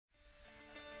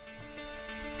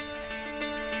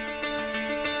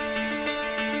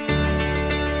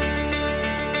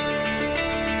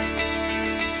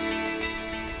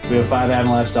We have 5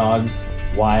 Avalanche dogs: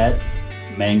 Wyatt,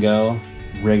 Mango,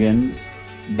 Riggins,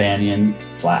 Banyan,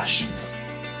 Flash.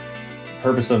 The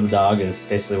purpose of the dog is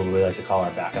basically what we like to call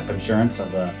our backup insurance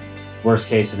of the worst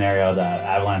case scenario that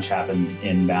avalanche happens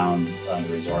inbound on the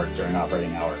resort during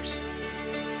operating hours.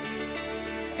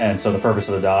 And so the purpose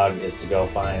of the dog is to go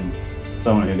find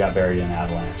someone who got buried in an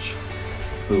avalanche,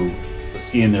 who was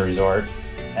skiing the resort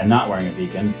and not wearing a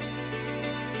beacon.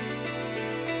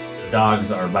 The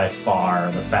dogs are by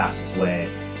far the fastest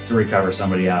way to recover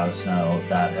somebody out of the snow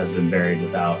that has been buried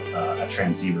without a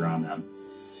transceiver on them.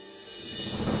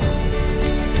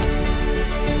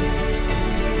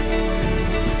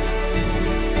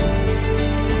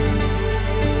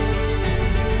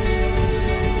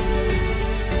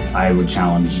 I would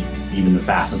challenge even the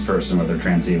fastest person with their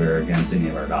transceiver against any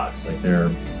of our dogs. Like, they're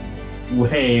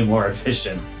way more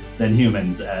efficient than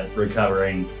humans at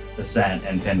recovering the scent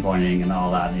and pinpointing and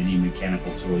all that, and any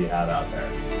mechanical tool you have out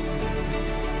there.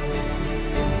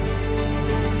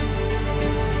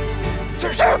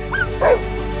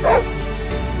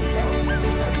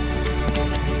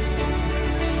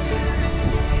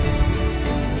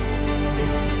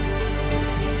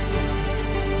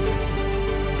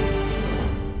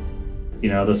 You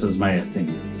know, this is my, I think,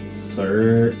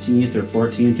 13th or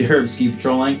 14th year of ski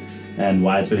patrolling, and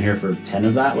Wyatt's been here for 10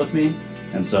 of that with me.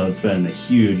 And so it's been a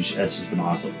huge, it's just been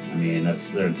awesome. I mean,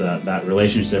 that's that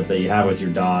relationship that you have with your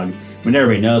dog. I mean,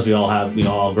 everybody knows we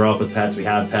all grow up with pets, we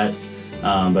have pets,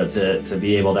 but to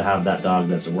be able to have that dog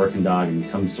that's a working dog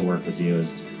and comes to work with you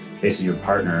is basically your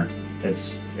partner.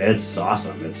 It's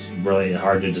awesome. It's really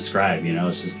hard to describe, you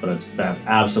know, but it's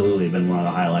absolutely been one of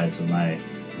the highlights of my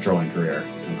patrolling career,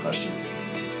 no question.